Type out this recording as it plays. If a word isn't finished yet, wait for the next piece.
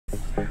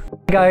Hi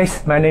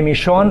guys, my name is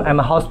Sean. I'm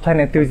a houseplant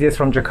enthusiast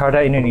from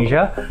Jakarta,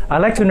 Indonesia. I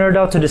like to nerd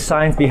out to the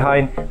science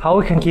behind how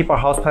we can keep our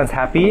houseplants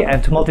happy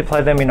and to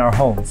multiply them in our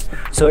homes.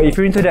 So if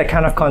you're into that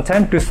kind of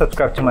content, do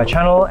subscribe to my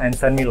channel and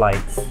send me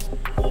likes.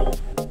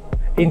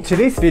 In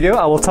today's video,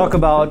 I will talk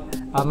about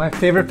my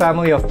favorite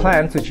family of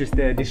plants, which is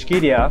the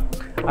Dischidia.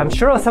 I'm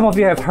sure some of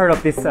you have heard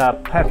of this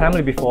plant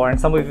family before, and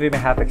some of you may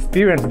have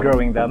experienced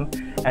growing them,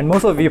 and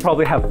most of you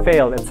probably have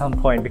failed at some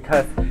point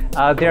because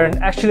they're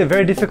actually a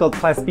very difficult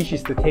plant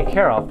species to take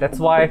care of. That's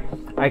why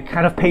I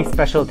kind of pay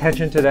special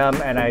attention to them,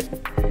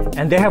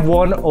 and they have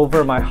won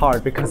over my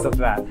heart because of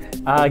that.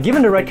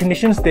 Given the right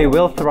conditions, they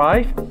will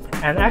thrive,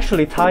 and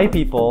actually Thai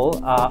people,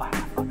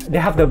 they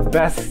have the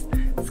best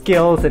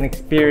skills and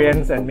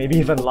experience and maybe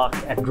even luck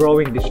at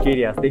growing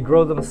Dischidias. They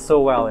grow them so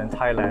well in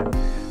Thailand.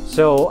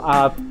 So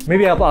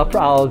maybe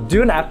I'll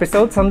do an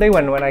episode someday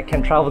when I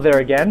can travel there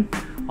again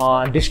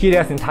on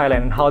Dischidias in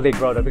Thailand and how they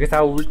grow them, because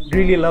I would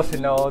really love to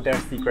know their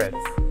secrets.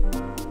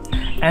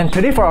 And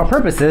today, for our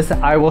purposes,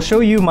 I will show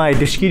you my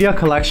Dischidia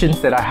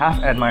collections that I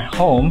have at my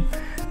home,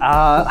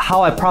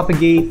 how I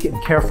propagate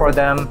and care for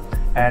them,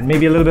 and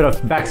maybe a little bit of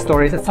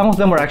backstories. Some of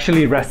them were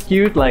actually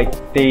rescued,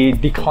 like they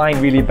declined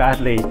really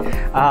badly.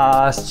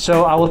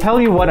 So I will tell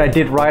you what I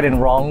did right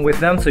and wrong with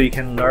them so you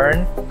can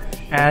learn.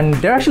 And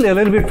they're actually a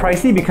little bit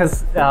pricey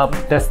because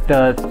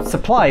the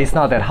supply is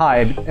not that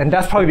high, and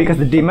that's probably because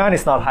the demand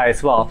is not high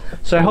as well.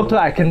 So I hope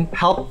I can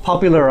help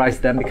popularize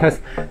them because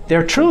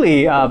they're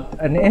truly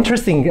an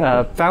interesting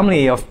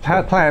family of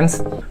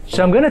plants.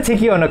 So I'm going to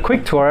take you on a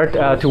quick tour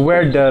to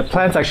where the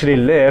plants actually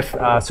live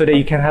so that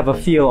you can have a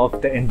feel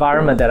of the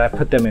environment that I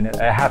put them in,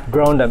 I have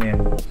grown them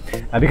in,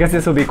 because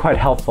this will be quite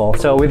helpful.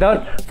 So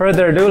without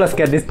further ado, let's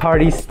get this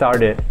party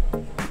started.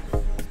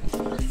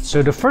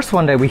 So the first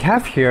one that we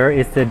have here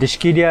is the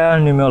Dischidia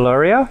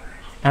Nummularia,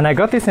 and I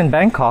got this in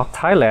Bangkok,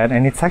 Thailand,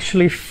 and it's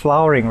actually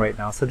flowering right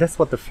now. So that's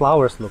what the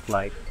flowers look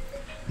like.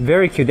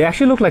 Very cute. They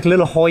actually look like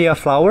little Hoya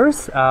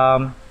flowers. I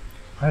don't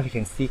know if you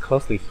can see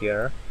closely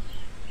here.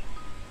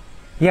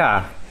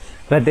 Yeah,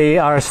 but they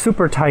are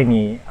super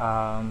tiny,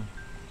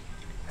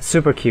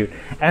 super cute.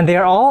 And they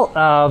are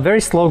all very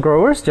slow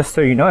growers, just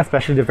so you know,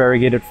 especially the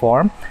variegated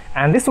form.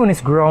 And this one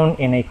is grown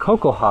in a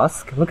cocoa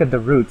husk. Look at the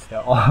roots,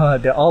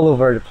 they're all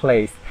over the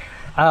place.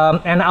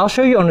 And I'll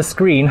show you on the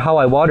screen how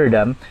I water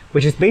them,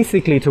 which is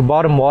basically to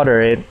bottom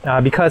water it,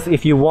 because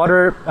if you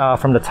water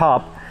from the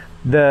top,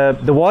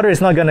 the water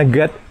is not going to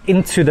get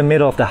into the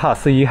middle of the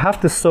husk. So you have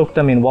to soak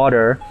them in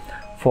water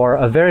for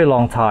a very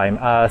long time,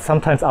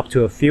 sometimes up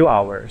to a few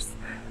hours.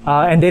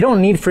 And they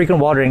don't need frequent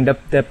watering.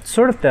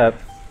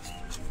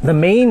 The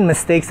main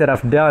mistakes that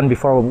I've done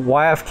before,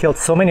 why I've killed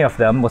so many of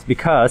them, was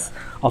because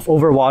of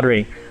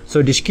overwatering.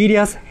 So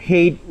Dischidias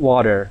hate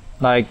water.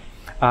 Like,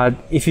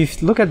 if you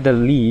look at the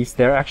leaves,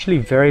 they're actually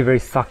very, very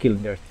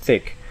succulent. They're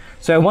thick.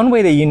 So one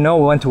way that you know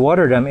when to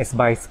water them is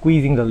by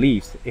squeezing the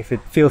leaves. If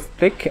it feels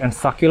thick and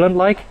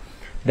succulent-like,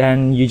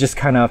 then you just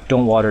kind of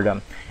don't water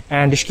them.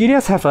 And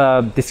Dischidias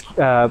have this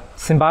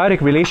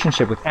symbiotic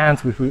relationship with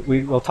ants, which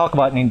we will talk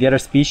about in the other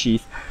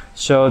species.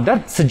 So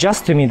that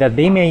suggests to me that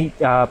they may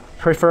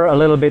prefer a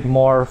little bit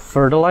more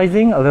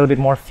fertilizing, a little bit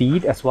more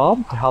feed as well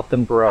to help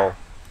them grow.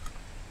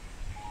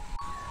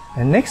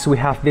 And next we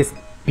have this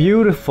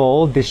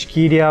beautiful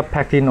Dischidia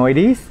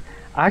Pectinoides.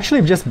 I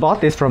actually just bought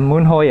this from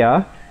Moon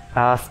Hoya.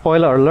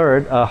 Spoiler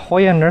alert, a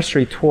Hoya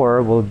nursery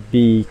tour will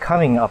be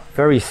coming up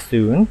very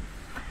soon.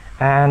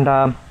 And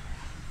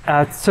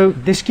so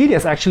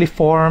Dischidias actually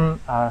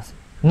form,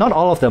 not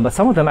all of them, but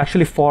some of them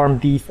actually form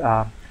these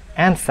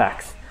ant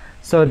sacs.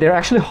 So they're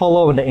actually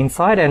hollow on the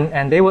inside,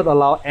 and they would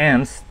allow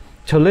ants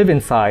to live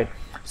inside.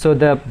 So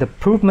the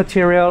poop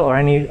material or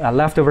any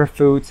leftover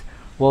foods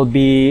will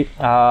be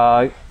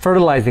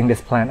fertilizing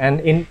this plant, and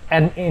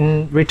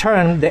in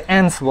return the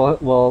ants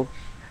will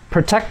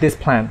protect this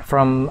plant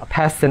from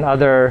pests and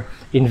other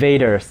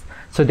invaders.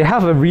 So they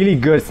have a really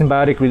good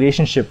symbiotic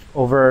relationship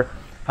over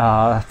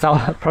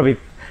probably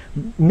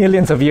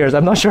millions of years.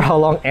 I'm not sure how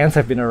long ants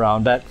have been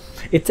around, but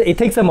it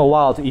takes them a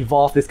while to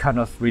evolve this kind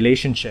of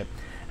relationship.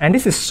 And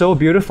this is so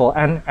beautiful,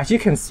 and as you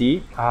can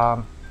see,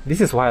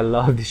 this is why I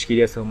love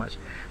Dischidia so much.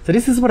 So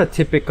this is what a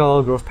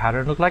typical growth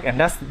pattern looks like, and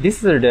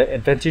these are the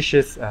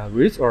adventitious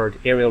roots or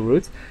aerial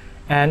roots.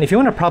 And if you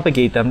want to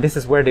propagate them, this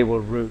is where they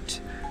will root.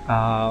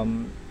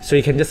 So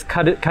you can just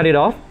cut it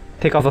off,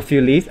 take off a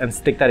few leaves, and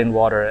stick that in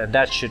water, and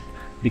that should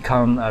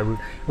become a root.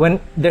 When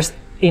there's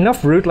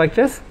enough root like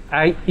this,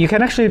 you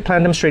can actually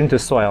plant them straight into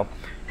soil.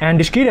 And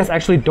Dischidias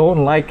actually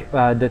don't like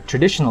the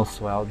traditional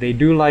soil. They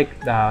do like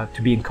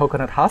to be in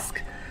coconut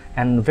husk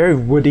and very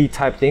woody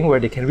type thing where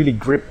they can really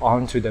grip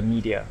onto the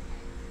media.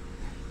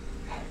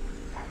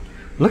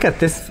 Look at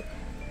this,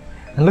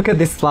 and look at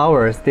these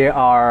flowers. They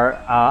are,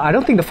 I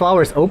don't think the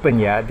flower is open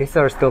yet. These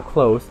are still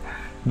closed.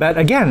 But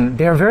again,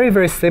 they're very,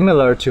 very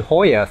similar to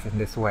Hoyas in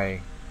this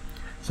way.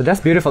 So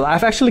that's beautiful.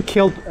 I've actually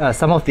killed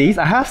some of these.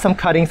 I have some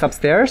cuttings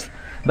upstairs,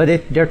 but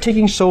they're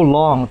taking so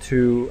long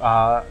to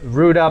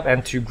root up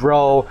and to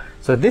grow.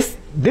 So this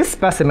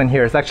specimen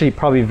here is actually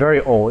probably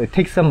very old. It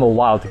takes them a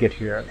while to get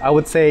here. I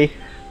would say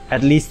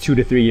at least 2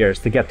 to 3 years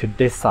to get to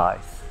this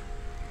size.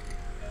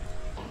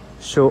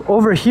 So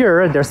over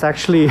here, there's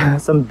actually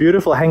some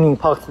beautiful hanging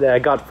pots that I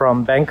got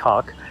from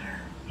Bangkok.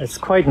 It's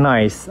quite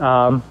nice. This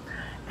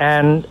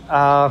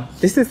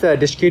is the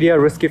Dischidia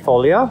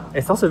Ruscifolia.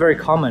 It's also very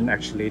common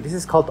actually. This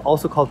is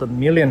also called the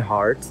million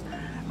hearts.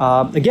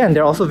 Again,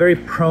 they're also very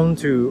prone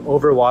to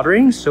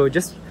overwatering, so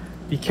just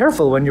be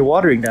careful when you're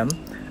watering them.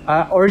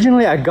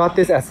 Originally, I got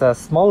this as a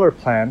smaller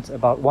plant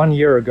about 1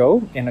 year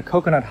ago in a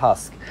coconut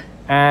husk.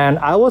 And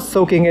I was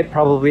soaking it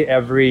probably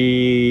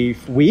every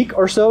week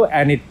or so,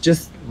 and it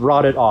just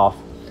rotted off.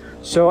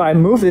 So I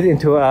moved it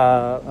into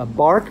a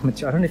bark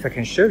material. I don't know if I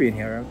can show you in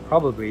here,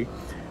 probably.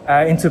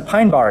 Into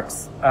pine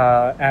barks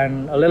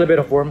and a little bit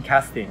of worm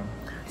casting.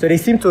 So they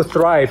seem to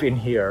thrive in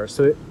here.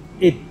 So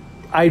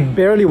I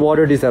barely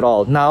water this at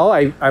all. Now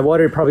I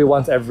water it probably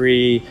once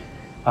every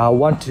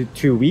 1 to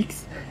 2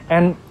 weeks.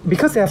 And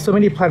because they have so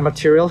many plant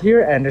material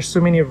here and there's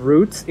so many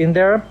roots in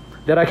there,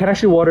 that I can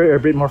actually water it a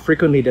bit more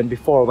frequently than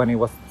before when it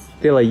was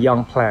still a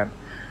young plant.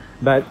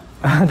 But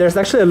there's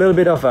actually a little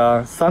bit of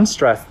a sun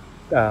stress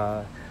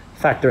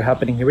factor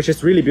happening here, which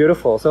is really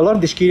beautiful. So a lot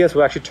of Dischidias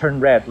will actually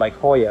turn red like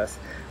Hoyas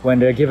when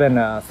they're given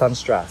sun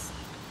stress.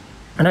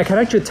 And I can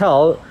actually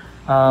tell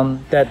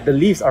that the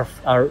leaves are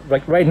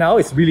like right now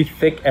it's really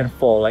thick and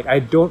full. Like I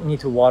don't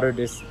need to water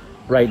this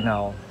right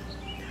now.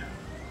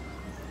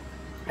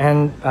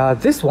 And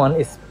this one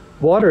is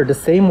watered the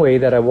same way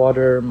that I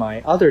water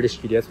my other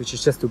Dischidias, which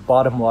is just to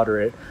bottom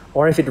water it.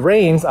 Or if it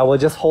rains, I will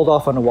just hold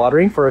off on the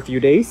watering for a few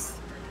days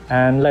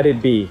and let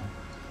it be.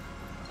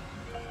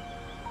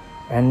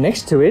 And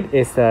next to it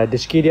is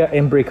Dischidia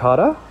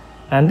Imbricata.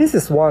 And this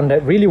is one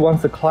that really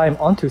wants to climb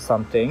onto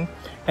something.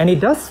 And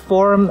it does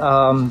form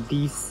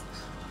these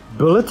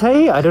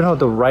bulletae. I don't know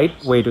the right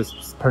way to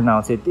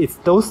pronounce it. It's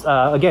those,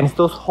 again, it's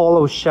those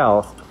hollow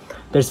shells.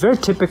 That's very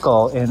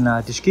typical in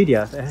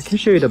Dischidia. I can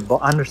show you the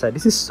underside.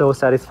 This is so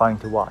satisfying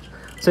to watch.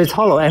 So it's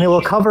hollow and it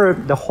will cover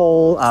the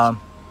whole,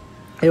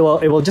 it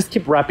will just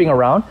keep wrapping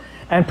around.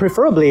 And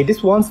preferably,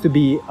 this wants to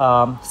be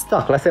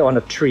stuck, let's say on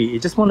a tree.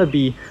 It just want to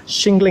be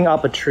shingling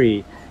up a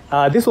tree.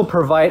 This will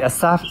provide a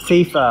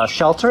safe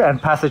shelter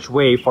and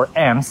passageway for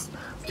ants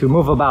to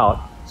move about.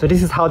 So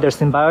this is how their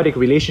symbiotic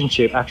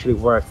relationship actually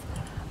works.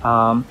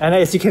 And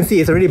as you can see,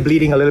 it's already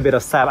bleeding a little bit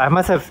of sap. I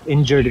must have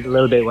injured it a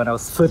little bit when I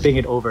was flipping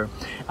it over.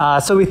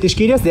 So with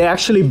Dischidias, they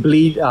actually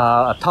bleed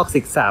a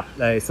toxic sap.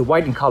 It's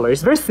white in color.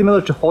 It's very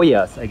similar to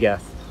Hoyas, I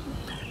guess.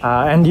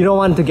 And you don't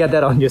want to get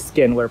that on your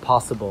skin where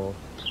possible.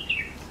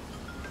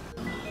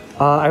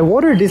 I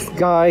water this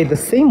guy the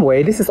same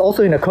way. This is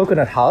also in a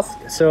coconut husk.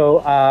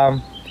 So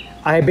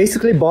I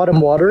basically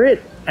bottom water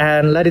it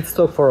and let it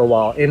soak for a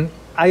while.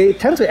 I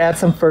tend to add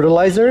some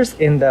fertilizers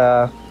in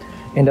the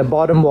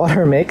bottom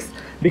water mix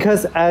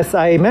because, as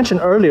I mentioned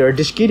earlier,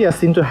 Dischidia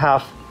seem to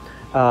have,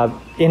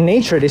 in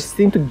nature, they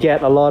seem to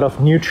get a lot of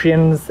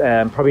nutrients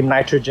and probably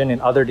nitrogen and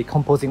other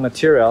decomposing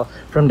material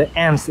from the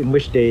ants in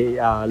which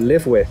they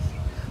live with.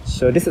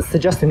 So this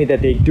suggests to me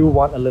that they do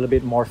want a little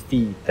bit more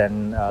feed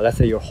than, let's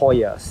say, your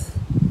Hoyas.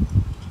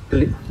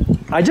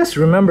 I just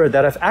remembered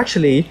that I've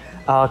actually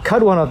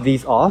cut one of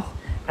these off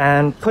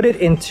and put it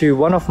into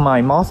one of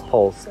my moss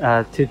poles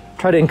to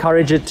try to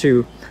encourage it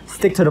to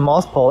stick to the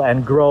moss pole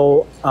and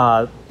grow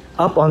up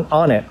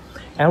on it.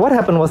 And what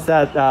happened was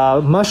that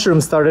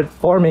mushrooms started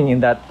forming in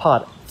that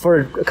pot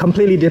for a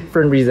completely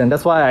different reason.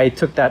 That's why I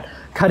took that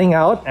cutting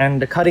out,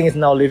 and the cutting is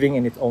now living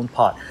in its own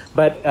pot.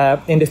 But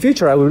in the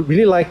future, I would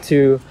really like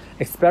to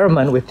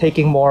experiment with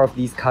taking more of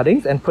these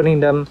cuttings and putting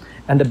them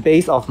at the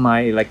base of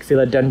my like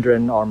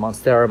philodendron or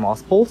monstera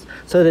moss poles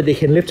so that they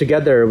can live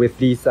together with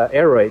these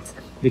aeroids,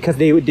 because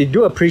they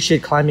do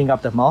appreciate climbing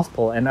up the moss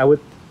pole, and I would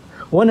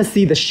want to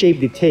see the shape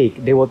they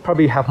take. They will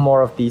probably have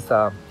more of these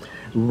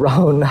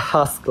round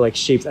husk-like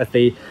shapes as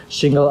they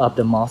shingle up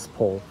the moss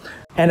pole.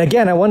 And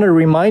again, I want to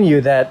remind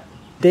you that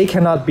they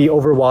cannot be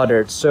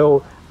overwatered.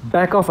 So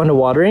back off on the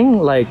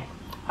watering, like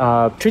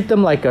treat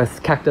them like a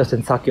cactus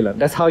and succulent.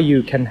 That's how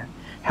you can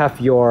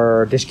have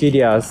your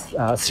Dischidias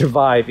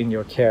survive in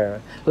your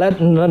care.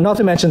 Not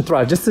to mention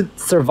thrive, just to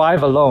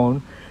survive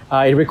alone,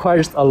 it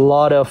requires a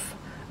lot of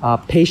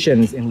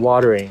patience in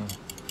watering.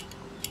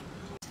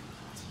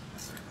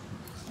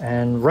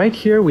 And right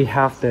here we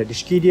have the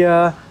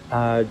Dischidia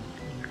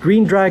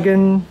green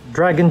dragon,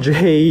 dragon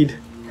jade,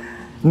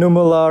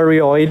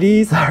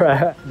 Nummularioides.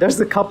 There's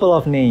a couple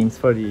of names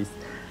for these.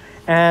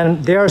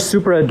 And they are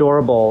super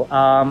adorable.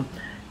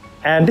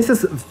 And this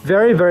is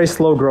very, very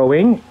slow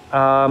growing.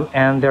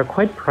 And they're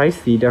quite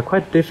pricey. They're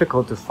quite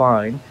difficult to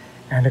find.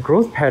 And the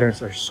growth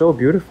patterns are so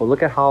beautiful.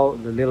 Look at how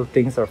the little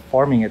things are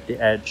forming at the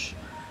edge.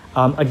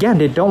 Again,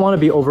 they don't want to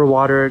be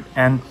overwatered.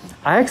 And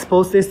I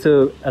exposed this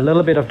to a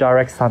little bit of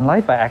direct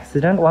sunlight by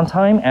accident one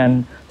time,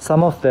 and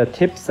some of the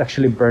tips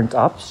actually burnt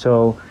up,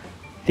 so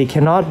they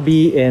cannot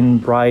be in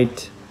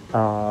bright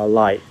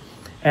light.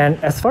 And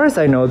as far as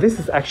I know, this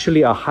is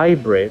actually a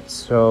hybrid,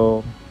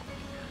 so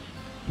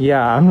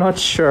yeah, I'm not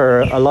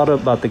sure a lot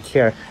about the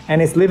care.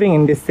 And it's living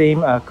in the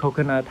same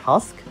coconut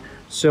husk,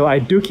 so I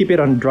do keep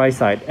it on the dry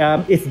side.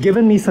 It's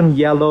given me some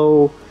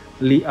yellow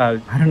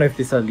I don't know if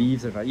these are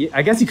leaves or not.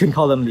 I guess you can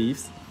call them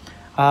leaves.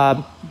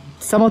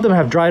 Some of them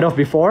have dried off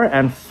before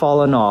and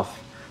fallen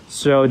off,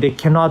 so they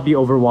cannot be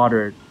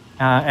overwatered.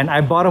 And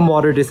I bottom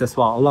watered this as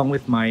well, along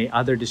with my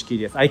other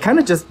Dischidias. I kind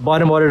of just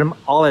bottom watered them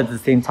all at the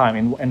same time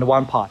in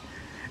one pot,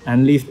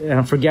 and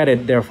forget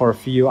it there for a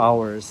few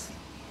hours.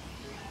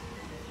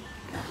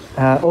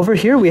 Over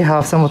here we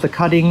have some of the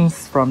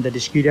cuttings from the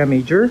Dischidia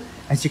Major.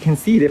 As you can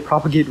see, they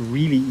propagate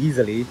really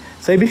easily.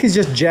 So I basically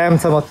just jammed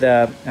some of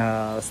the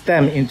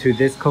stem into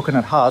this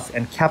coconut husk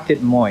and kept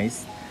it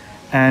moist.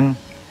 And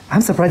I'm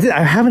surprised,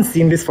 I haven't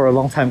seen this for a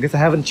long time because I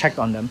haven't checked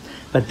on them.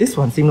 But this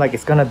one seemed like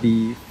it's gonna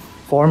be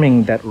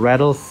forming that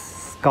rattle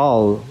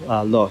skull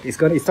look. It's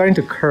starting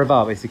to curve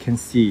up, as you can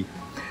see.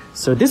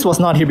 So this was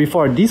not here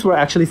before. These were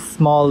actually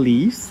small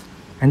leaves,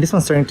 and this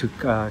one's starting to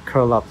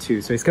curl up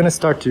too. So it's gonna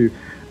start to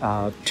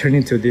turn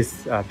into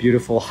this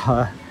beautiful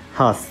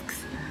husks.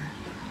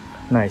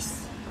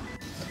 Nice.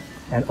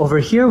 And over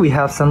here we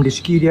have some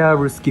Dischidia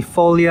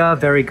Ruscifolia,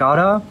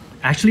 Variegata.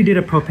 I actually did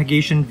a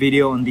propagation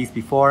video on these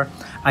before.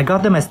 I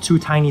got them as 2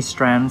 tiny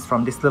strands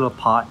from this little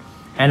pot,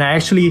 and I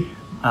actually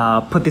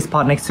put this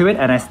pot next to it,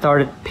 and I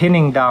started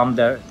pinning down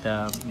the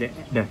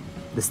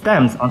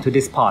stems onto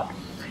this pot.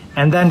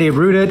 And then they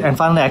rooted, and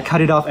finally I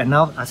cut it off, and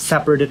now I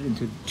separated it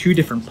into 2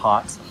 different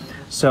pots.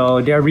 So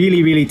they're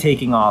really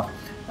taking off.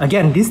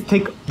 Again, this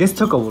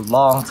took a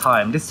long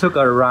time. This took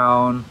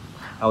around,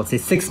 I would say,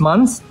 6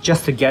 months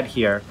just to get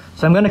here.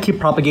 So I'm gonna keep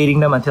propagating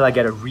them until I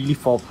get a really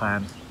full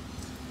plant.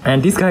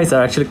 And these guys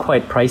are actually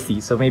quite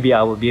pricey, so maybe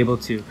I will be able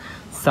to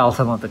sell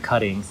some of the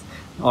cuttings.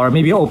 Or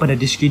maybe open a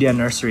Dischidia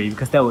nursery,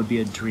 because that would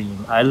be a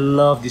dream. I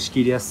love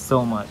Dischidia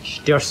so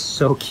much. They're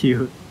so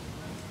cute.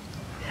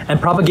 And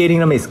propagating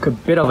them is a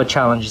bit of a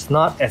challenge. It's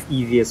not as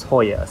easy as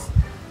Hoyas.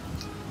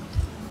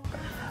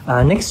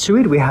 Next to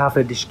it, we have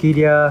a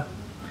Dischidia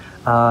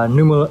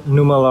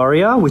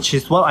Nummularia, which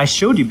is what I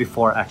showed you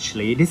before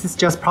actually. This is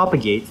just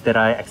propagates that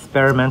I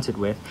experimented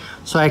with.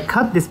 So I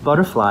cut these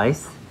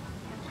butterflies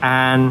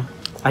and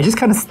I just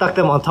kind of stuck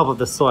them on top of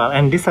the soil,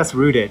 and this has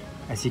rooted,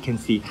 as you can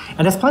see.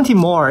 And there's plenty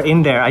more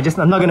in there. I'm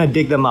not gonna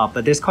dig them up,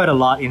 but there's quite a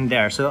lot in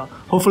there. So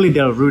hopefully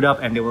they'll root up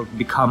and they will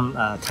become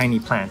tiny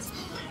plants.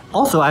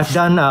 Also, I've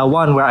done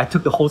one where I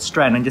took the whole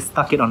strand and just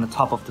stuck it on the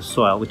top of the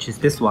soil, which is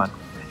this one.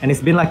 And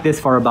it's been like this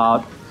for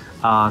about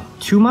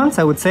 2 months,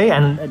 I would say,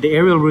 and the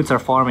aerial roots are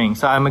forming.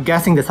 So I'm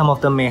guessing that some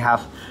of them may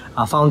have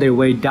found their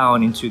way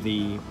down into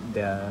the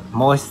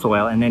moist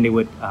soil, and then they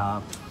would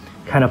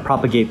kind of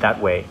propagate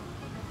that way.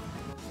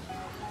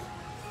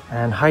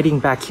 And hiding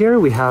back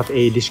here, we have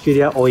a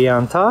Dischidia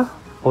Oiantha.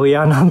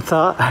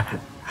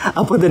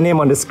 I'll put the name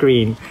on the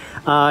screen.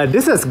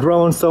 This has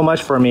grown so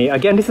much for me.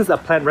 Again, this is a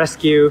plant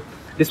rescue.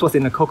 This was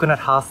in a coconut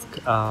husk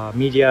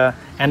media,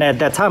 and at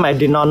that time I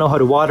did not know how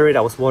to water it.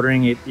 I was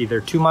watering it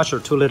either too much or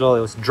too little.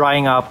 It was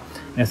drying up,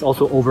 and it's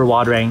also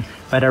overwatering.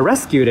 But I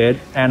rescued it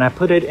and I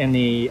put it in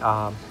the.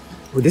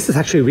 This is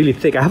actually really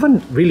thick. I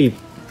haven't really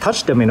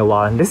touched them in a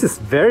while, and this is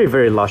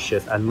very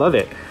luscious. I love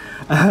it.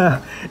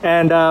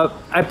 And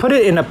I put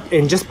it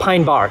in just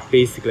pine bark,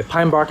 basically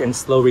pine bark and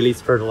slow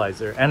release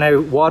fertilizer, and I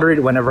water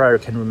it whenever I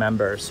can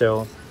remember.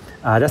 So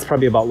that's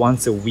probably about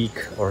once a week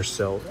or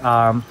so.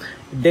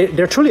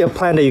 They're truly a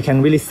plant that you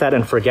can really set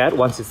and forget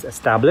once it's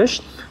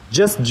established.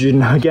 Just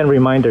again,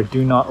 reminder,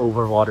 do not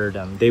overwater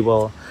them. They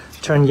will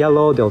turn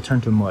yellow, they'll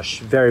turn to mush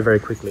very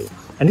quickly.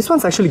 And this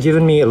one's actually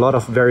given me a lot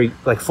of very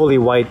fully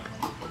white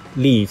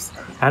leaves,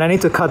 and I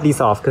need to cut these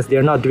off because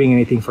they're not doing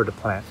anything for the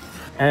plant.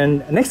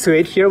 And next to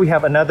it here we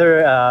have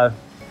another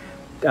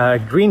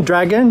green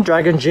dragon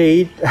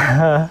Jade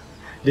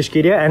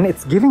Dischidia, and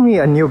it's giving me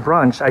a new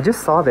branch. I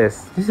just saw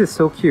this. This is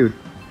so cute.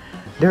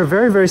 They're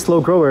very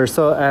slow growers.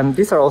 So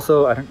these are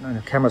also, I don't know,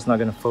 the camera's not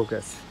gonna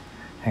focus.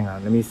 Hang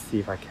on, let me see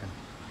if I can.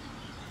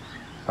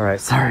 All right,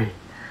 sorry.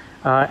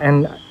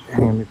 And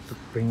hang on, let me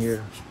bring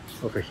you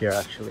over here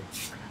actually.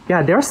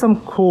 Yeah, there are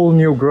some cool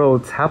new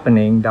growths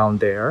happening down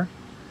there.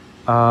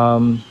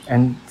 And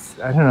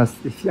I don't know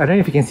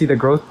if you can see the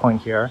growth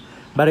point here,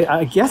 but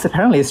I guess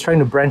apparently it's trying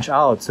to branch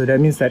out, so that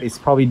means that it's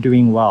probably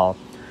doing well.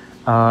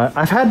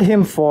 I've had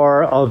him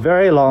for a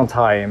very long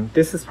time.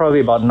 This is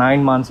probably about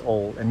 9 months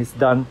old, and it's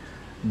done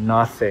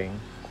nothing.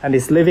 And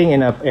it's living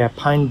in a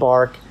pine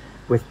bark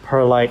with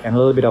perlite and a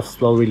little bit of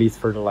slow release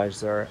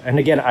fertilizer. And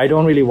again, I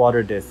don't really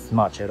water this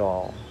much at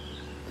all.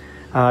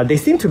 They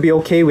seem to be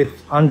okay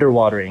with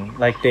underwatering,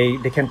 like they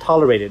can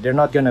tolerate it. They're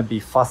not gonna be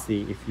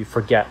fussy if you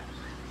forget,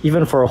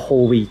 even for a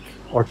whole week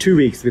or 2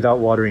 weeks without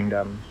watering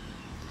them.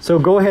 So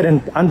go ahead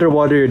and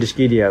underwater your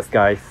Dischidias,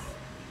 guys.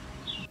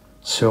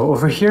 So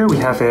over here we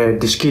have a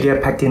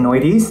Dischidia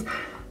Pectinoides.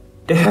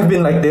 They have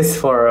been like this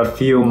for a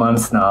few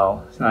months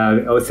now.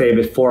 I would say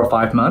about 4 or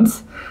 5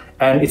 months,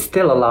 and it's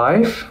still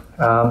alive.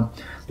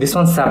 This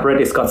one's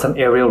separate. It's got some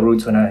aerial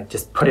roots when I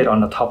just put it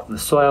on the top of the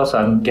soil, so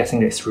I'm guessing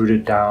that it's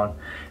rooted down.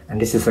 And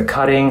this is a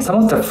cutting. Some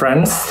of the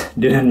friends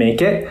didn't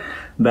make it,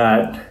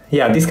 but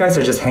yeah, these guys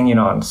are just hanging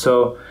on.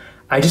 So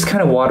I just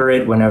kind of water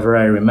it whenever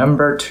I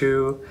remember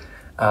to.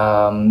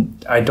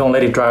 I don't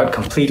let it dry out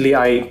completely.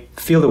 I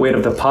feel the weight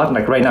of the pot.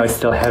 Like right now it's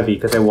still heavy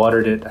because I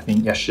watered it, I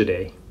think,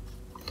 yesterday.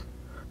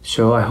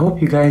 So I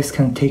hope you guys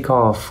can take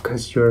off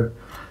because you're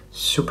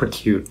super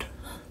cute.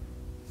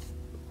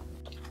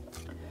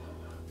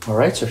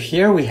 Alright, so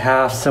here we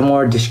have some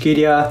more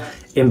Dischidia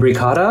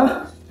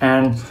Imbricata,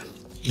 and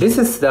this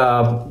is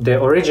the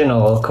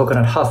original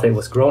coconut husk that it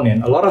was grown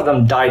in. A lot of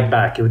them died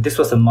back. This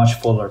was a much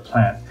fuller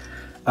plant.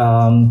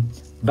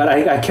 But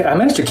I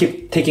managed to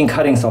keep taking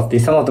cuttings off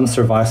these. Some of them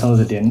survived, some of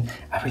them didn't.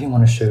 I really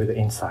want to show you the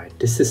inside.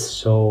 This is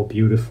so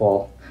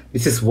beautiful.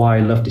 This is why I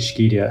love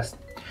Dischidias.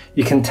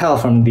 You can tell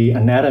from the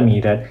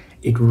anatomy that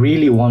it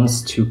really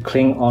wants to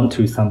cling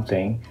onto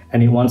something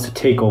and it wants to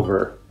take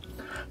over.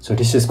 So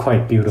this is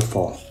quite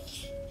beautiful.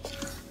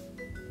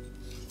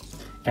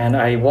 And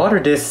I water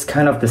this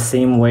kind of the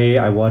same way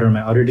I water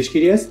my other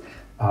Dischidias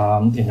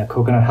in a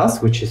coconut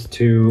husk, which is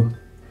to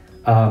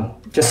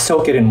just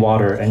soak it in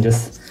water and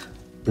just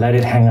let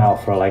it hang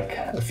out for like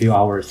a few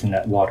hours in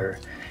that water.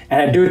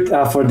 And I do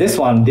it for this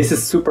one. This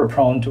is super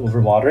prone to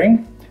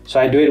overwatering, so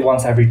I do it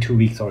once every 2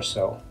 weeks or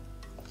so.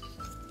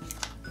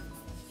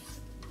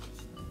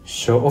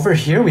 So over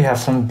here we have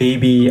some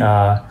baby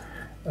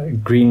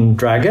green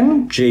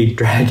dragon, Jade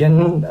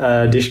dragon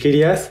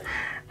Dischidias,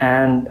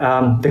 and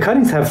the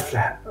cuttings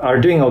are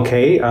doing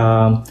okay.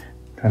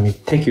 Let me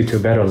take you to a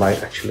better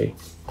light actually.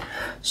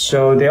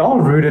 So they all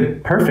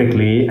rooted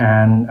perfectly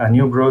and a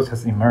new growth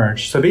has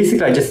emerged. So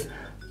basically I just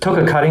took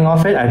a cutting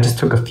off it. I just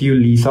took a few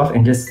leaves off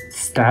and just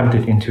stabbed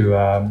it into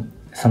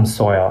some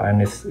soil,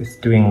 and it's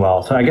doing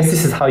well. So I guess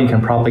this is how you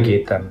can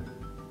propagate them.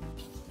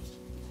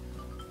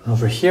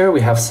 Over here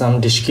we have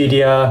some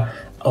Dischidia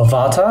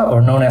Ovata,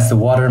 or known as the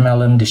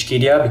watermelon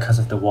Dischidia because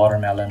of the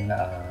watermelon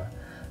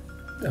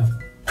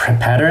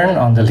pattern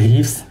on the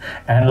leaves.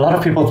 And a lot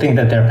of people think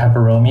that they're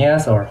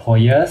peperomias or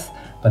Hoyas,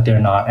 but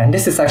they're not. And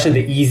this is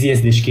actually the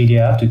easiest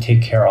Dischidia to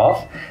take care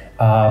of.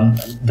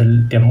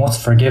 They're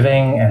most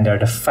forgiving and they're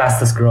the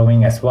fastest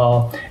growing as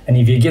well. And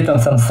if you give them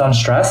some sun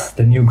stress,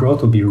 the new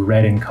growth will be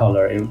red in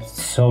color.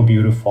 It's so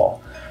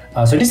beautiful.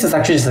 So this is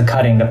actually just a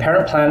cutting. The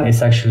parent plant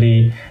is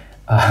actually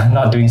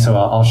not doing so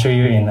well. I'll show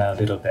you in a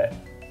little bit.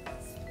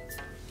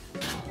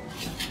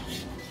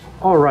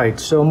 Alright,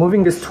 so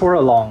moving this tour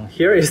along,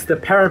 here is the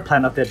parent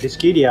plant of the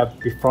Dischidia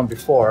from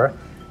before,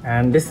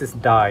 and this is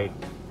died.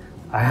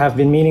 I have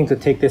been meaning to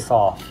take this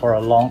off for a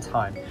long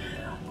time.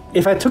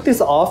 If I took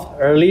this off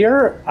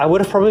earlier, I would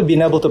have probably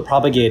been able to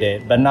propagate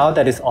it, but now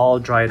that it's all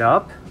dried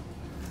up,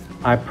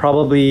 I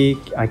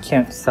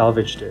can't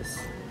salvage this.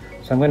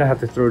 So I'm gonna have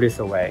to throw this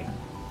away.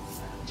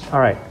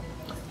 Alright,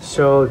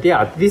 so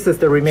yeah, this is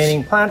the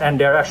remaining plant and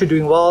they're actually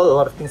doing well. A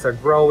lot of things are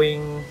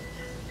growing.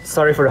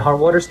 Sorry for the hard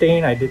water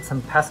stain. I did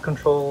some pest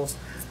control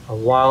a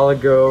while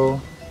ago.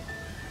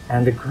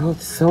 And the growth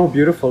is so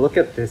beautiful. Look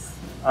at this.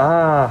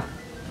 I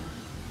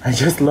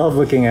just love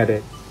looking at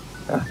it.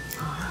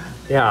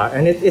 Yeah,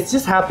 and it's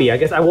just happy. I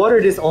guess I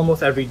water this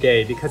almost every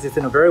day because it's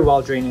in a very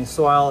well draining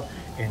soil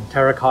in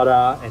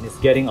terracotta, and it's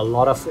getting a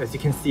lot of, as you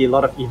can see, a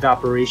lot of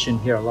evaporation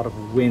here, a lot of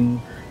wind,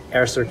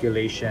 air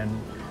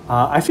circulation.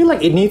 I feel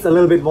like it needs a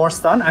little bit more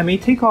sun. I may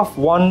take off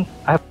one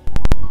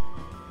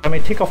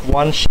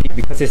sheet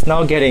because it's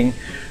now getting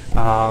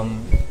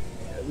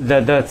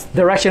the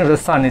direction of the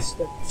sun is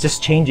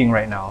just changing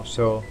right now.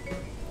 So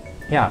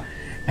yeah.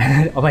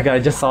 Oh my god, I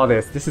just saw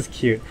this. This is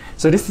cute.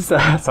 So this is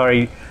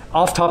sorry,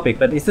 off topic,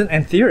 but it's an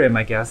anthurium,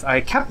 I guess.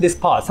 I kept this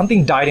pot.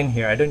 Something died in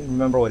here. I don't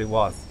remember what it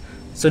was.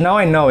 So now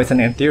I know it's an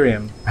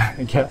anthurium,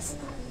 I guess.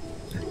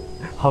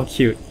 How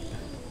cute.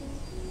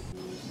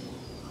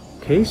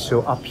 Okay,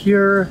 so up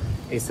here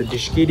is the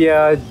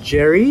Dischidia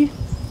Geri.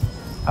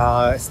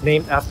 It's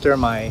named after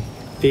my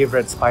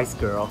favorite Spice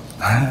Girl.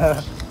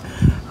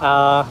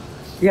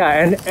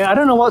 Yeah, and I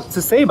don't know what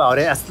to say about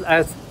it.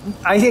 As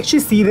I actually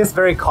see this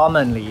very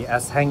commonly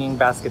as hanging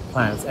basket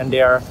plants, and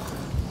they are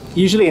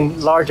usually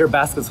in larger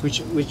baskets,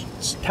 which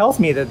tells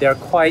me that they're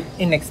quite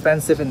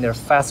inexpensive and they're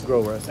fast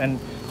growers. And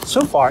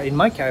so far, in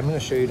my case, I'm going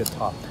to show you the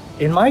top.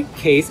 In my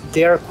case,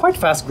 they are quite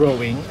fast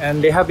growing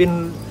and they have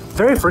been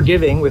very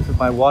forgiving with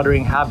my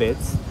watering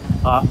habits,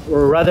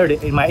 or rather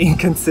in my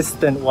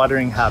inconsistent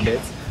watering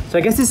habits. So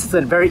I guess this is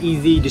a very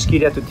easy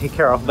Dischidia to take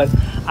care of, but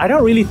I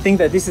don't really think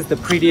that this is the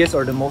prettiest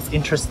or the most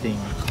interesting.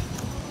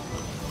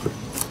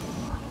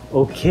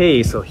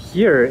 Okay, so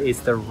here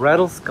is the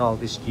rattle skull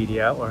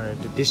Dischidia, or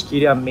the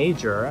Dischidia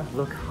Major.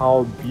 Look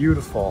how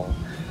beautiful.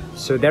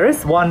 So there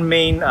is one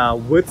main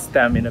wood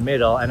stem in the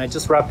middle, and I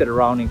just wrapped it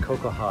around in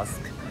cocoa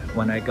husk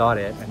when I got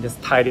it and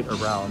just tied it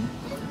around.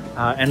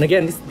 And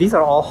again, these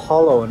are all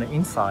hollow on the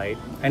inside,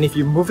 and if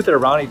you move it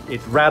around,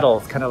 it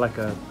rattles kind of like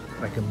a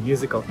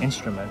musical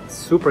instrument. It's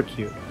super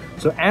cute.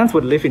 So ants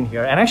would live in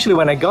here, and actually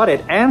when I got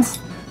it, ants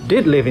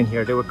did live in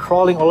here. They were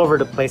crawling all over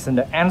the place and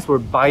the ants were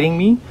biting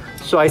me,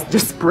 so I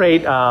just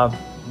sprayed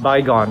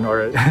Bygone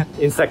or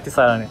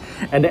insecticide on it,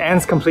 and the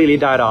ants completely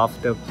died off.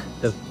 The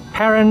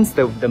parents,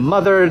 the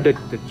mother,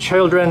 the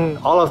children,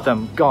 all of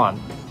them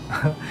gone.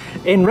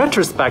 In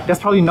retrospect, that's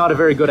probably not a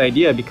very good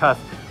idea because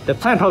the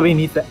plant probably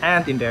needs the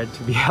ant in there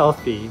to be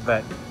healthy,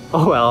 but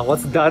oh well,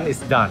 what's done is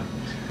done.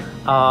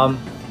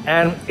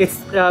 And it's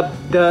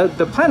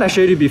the plant I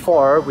showed you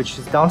before, which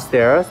is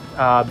downstairs,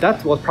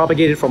 that was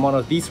propagated from one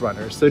of these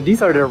runners. So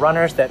these are the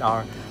runners that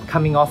are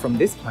coming off from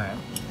this plant,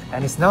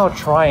 and it's now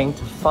trying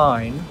to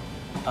find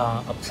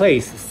a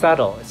place to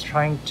settle. It's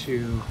trying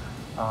to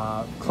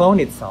clone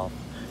itself.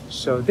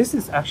 So this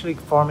is actually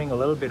forming a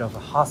little bit of a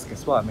husk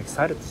as well. I'm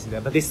excited to see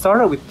that. But they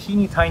started with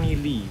teeny tiny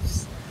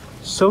leaves.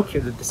 So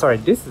cute. Sorry,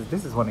 this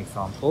is one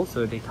example.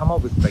 So they come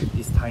up with like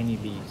these tiny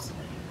leaves.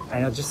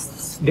 And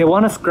they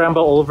want to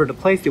scramble all over the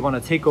place, they want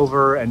to take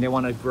over, and they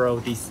want to grow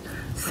these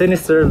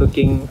sinister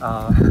looking,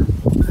 I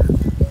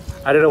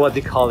don't know what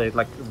they call it,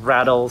 like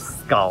rattle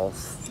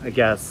skulls, I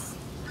guess.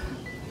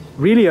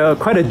 Really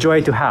quite a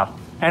joy to have.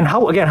 And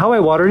how I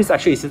water this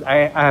actually is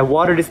I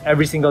water this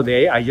every single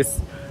day. I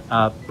just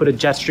put a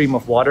jet stream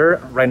of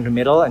water right in the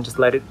middle and just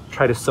let it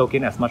try to soak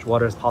in as much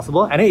water as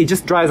possible. And it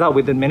just dries out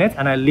within minutes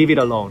and I leave it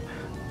alone.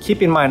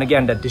 Keep in mind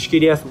again that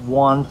Dischidias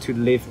want to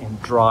live in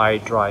dry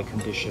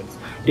conditions.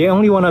 They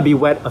only want to be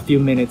wet a few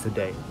minutes a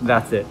day.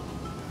 That's it.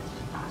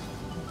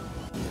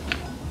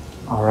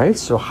 Alright,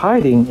 so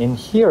hiding in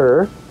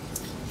here,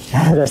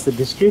 there's the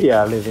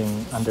Dischidia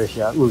living under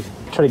here. Ooh,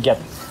 try to get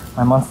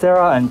my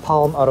Monstera and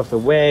Palm out of the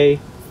way.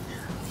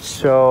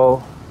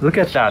 So look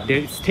at that,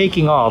 it's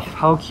taking off.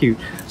 How cute.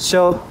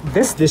 So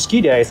this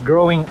Dischidia is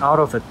growing out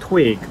of a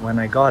twig when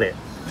I got it.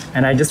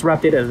 And I just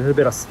wrapped it a little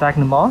bit of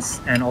sphagnum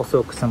moss and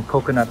also some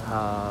coconut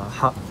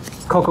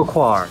cocoa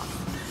coir.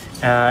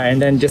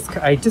 And then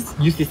I just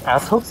use these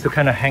ass hooks to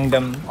kind of hang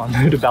them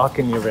onto the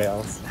balcony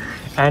rails,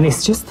 and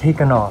it's just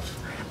taken off.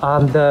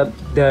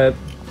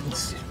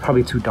 It's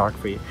probably too dark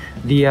for you.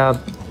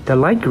 The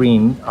light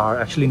green are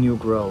actually new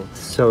growth,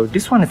 so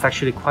this one is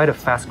actually quite a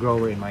fast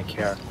grower in my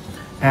care,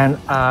 and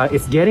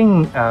it's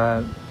getting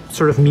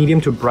sort of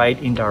medium to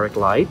bright indirect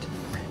light.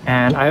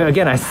 And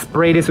I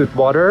spray this with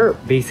water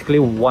basically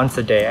once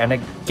a day, and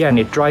again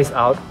it dries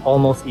out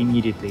almost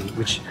immediately,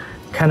 which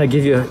kind of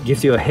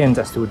gives you a hint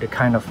as to the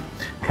kind of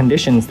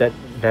conditions that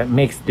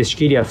makes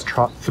Dischidias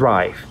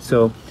thrive.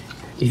 So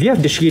if you have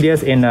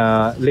Dischidias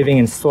living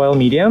in soil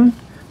medium,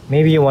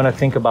 maybe you want to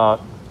think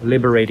about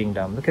liberating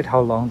them. Look at how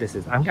long this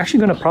is. I'm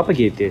actually going to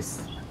propagate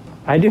this.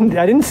 I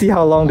didn't see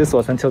how long this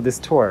was until this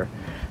tour.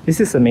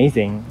 This is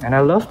amazing, and I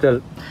love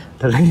the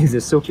leaves.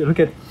 They're so cute. Look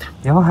at,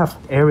 they all have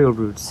aerial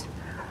roots.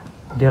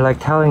 They're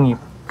like telling you,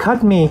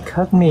 cut me,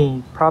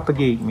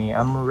 propagate me.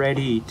 I'm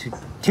ready to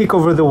take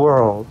over the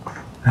world.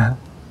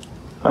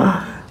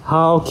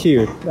 How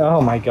cute.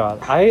 Oh my god,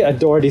 I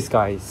adore these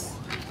guys.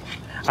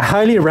 I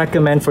highly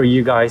recommend for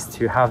you guys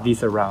to have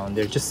these around.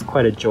 They're just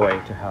quite a joy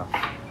to have.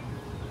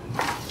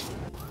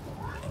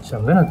 So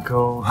I'm gonna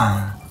go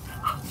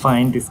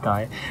find this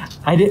guy.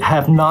 I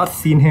have not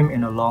seen him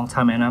in a long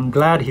time, and I'm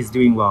glad he's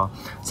doing well.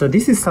 So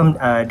this is some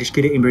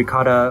Dischidia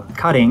Imbricata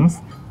cuttings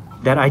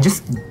that I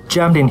just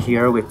jammed in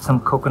here with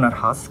some coconut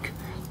husk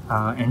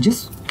and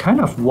just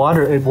kind of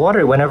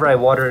water whenever I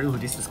water. Ooh,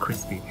 this is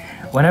crispy.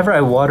 Whenever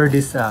I water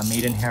this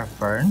maidenhair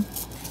fern,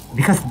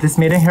 because this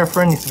maidenhair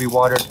fern needs to be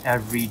watered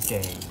every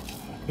day.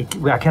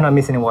 I cannot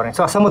miss any watering.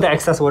 So some of the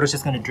excess water is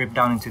just going to drip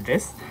down into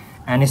this,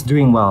 and it's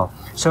doing well.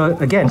 So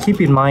again,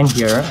 keep in mind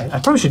here, I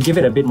probably should give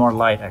it a bit more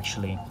light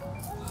actually.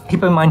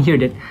 Keep in mind here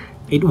that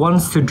it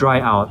wants to dry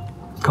out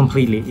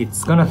completely.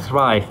 It's going to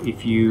thrive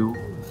if you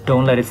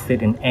don't let it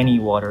sit in any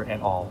water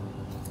at all.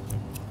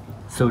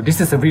 So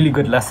this is a really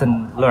good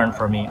lesson learned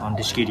for me on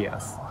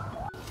Dischidias.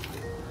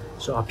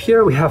 So up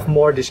here we have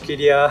more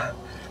Dischidia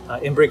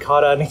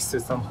Imbricata next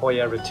to some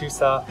Hoya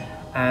retusa.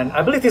 And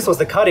I believe this was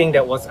the cutting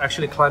that was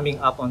actually climbing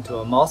up onto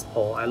a moss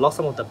pole. I lost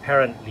some of the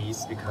parent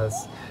leaves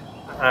because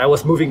I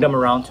was moving them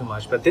around too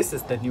much, but this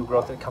is the new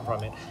growth that come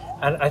from it.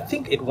 And I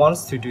think it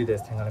wants to do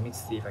this. Hang on, let me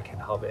see if I can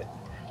help it.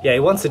 Yeah, it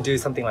wants to do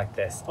something like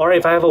this. Or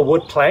if I have a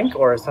wood plank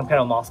or some kind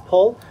of moss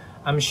pole,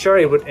 I'm sure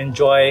it would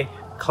enjoy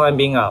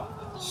climbing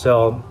up.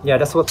 So yeah,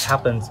 that's what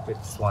happens with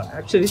this one.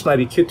 Actually, this might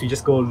be cute to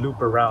just go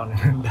loop around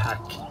and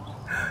back.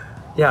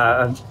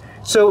 Yeah,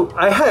 so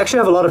I actually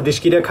have a lot of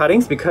Dischidia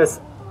cuttings because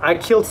I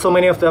killed so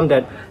many of them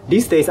that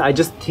these days I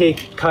just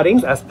take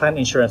cuttings as plant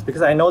insurance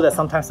because I know that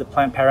sometimes the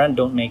plant parent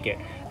don't make it.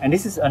 And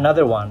this is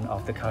another one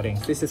of the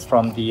cuttings. This is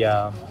from the,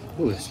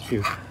 ooh, it's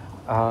cute.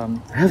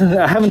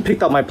 I haven't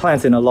picked up my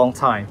plants in a long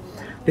time.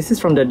 This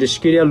is from the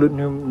Dischidia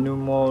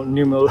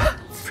Nummularia,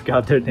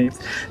 forgot their names.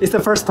 It's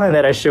the first plant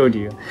that I showed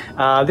you.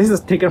 This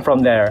is taken from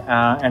there,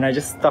 and I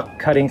just stuck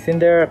cuttings in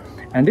there.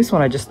 And this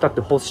one I just stuck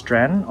the whole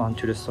strand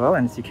onto the soil,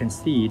 and as you can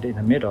see in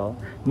the middle,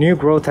 new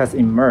growth has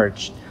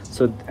emerged.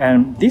 So,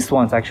 and these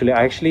ones actually,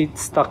 I actually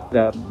stuck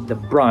the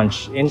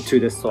branch into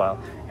the soil.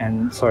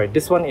 And sorry,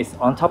 this one is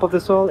on top of the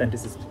soil, and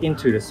this is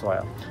into the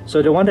soil.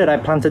 So the one that I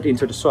planted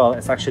into the soil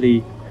is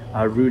actually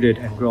rooted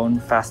and grown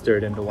faster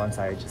than the ones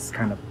I just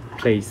kind of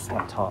placed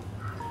on top.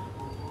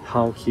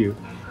 How cute.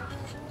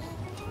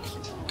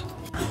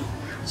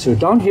 So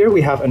down here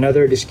we have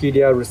another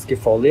Dischidia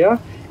Ruscifolia,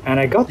 and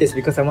I got this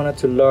because I wanted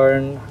to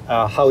learn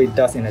how it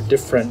does in a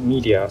different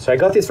media. So I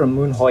got this from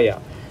Moon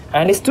Hoya,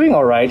 and it's doing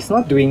all right. It's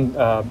not doing,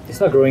 it's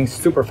not growing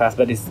super fast,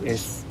 but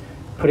it's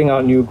putting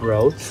out new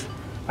growths.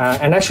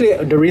 And actually,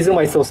 the reason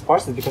why it's so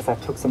sparse is because I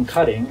took some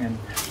cutting, and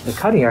the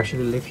cutting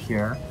actually live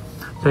here.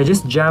 So I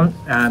just jammed,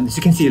 as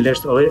you can see,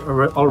 there's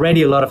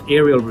already a lot of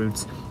aerial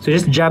roots. So I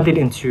just jammed it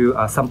into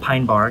some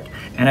pine bark,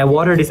 and I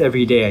water this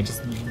every day. I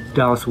just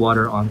douse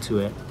water onto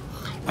it.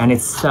 And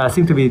it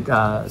seems to be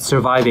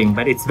surviving,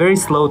 but it's very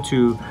slow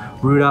to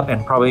root up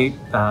and probably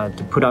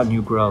to put out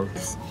new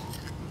growths.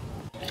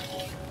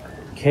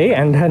 Okay,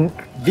 and then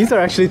these are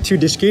actually two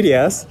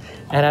Dischidias,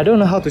 and I don't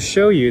know how to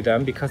show you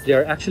them because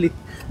they're actually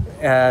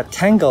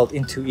tangled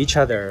into each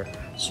other.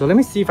 So let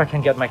me see if I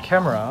can get my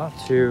camera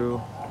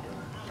to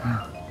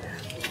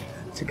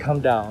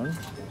come down.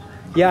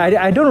 Yeah,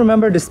 I don't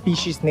remember the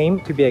species name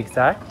to be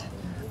exact.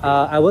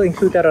 I will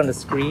include that on the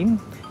screen.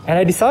 And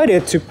I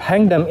decided to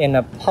hang them in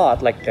a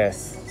pot like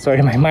this.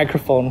 Sorry, my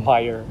microphone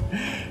wire.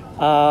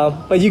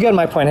 But you get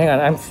my point. Hang on,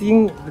 I'm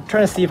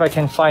trying to see if I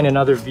can find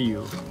another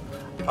view.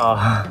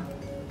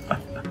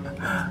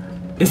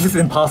 This is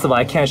impossible.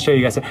 I can't show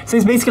you guys. So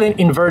it's basically an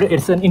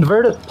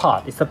inverted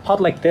pot. It's a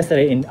pot like this that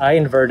I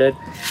inverted,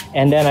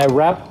 and then I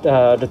wrapped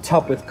the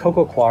top with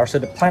cocoa coir so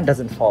the plant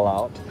doesn't fall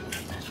out.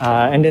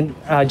 And then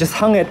just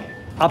hung it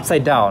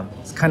upside down.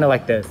 It's kind of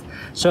like this.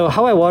 So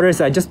how I water is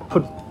I just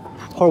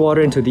pour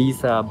water into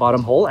these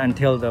bottom hole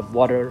until the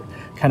water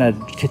kind of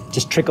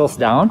just trickles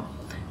down,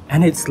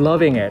 and it's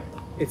loving it.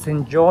 It's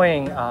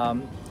enjoying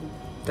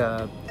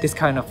this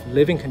kind of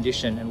living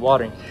condition and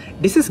watering.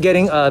 This is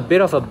getting a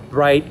bit of a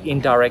bright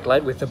indirect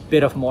light with a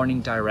bit of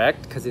morning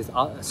direct because it's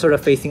sort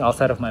of facing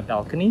outside of my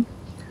balcony.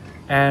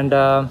 And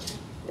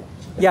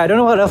yeah, I don't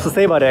know what else to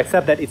say about it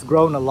except that it's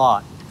grown a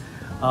lot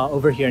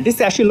over here. And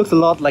this actually looks a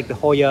lot like the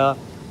Hoya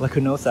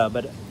lacunosa,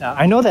 but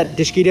I know that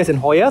Dischidias and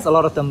Hoyas, a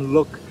lot of them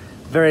look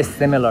very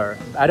similar.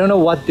 I don't know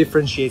what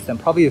differentiates them,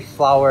 probably a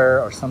flower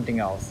or something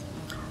else.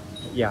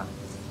 Yeah,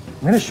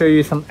 I'm gonna show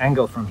you some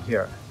angle from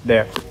here.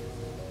 There.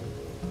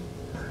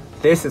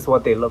 This is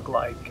what they look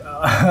like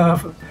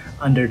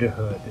under the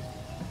hood.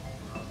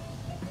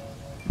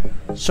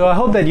 So I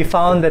hope that you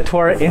found the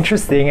tour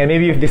interesting and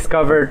maybe you've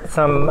discovered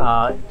some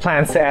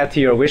plants to add to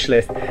your wish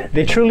list.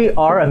 They truly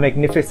are a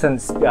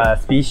magnificent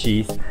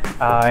species,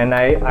 and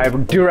I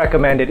do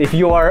recommend it if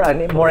you are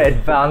a more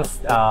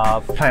advanced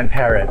plant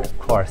parent, of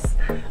course.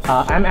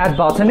 I'm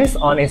 @botanist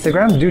on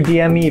Instagram. Do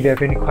DM me if you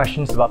have any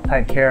questions about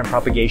plant care and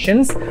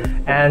propagations.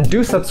 And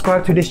do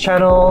subscribe to this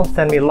channel,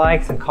 send me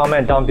likes and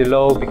comment down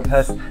below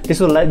because this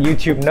will let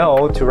YouTube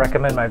know to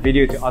recommend my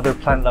video to other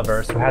plant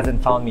lovers who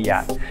hasn't found me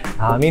yet.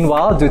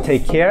 Meanwhile, do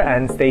take care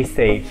and stay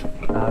safe.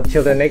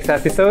 Till the next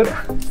episode,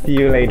 see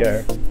you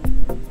later.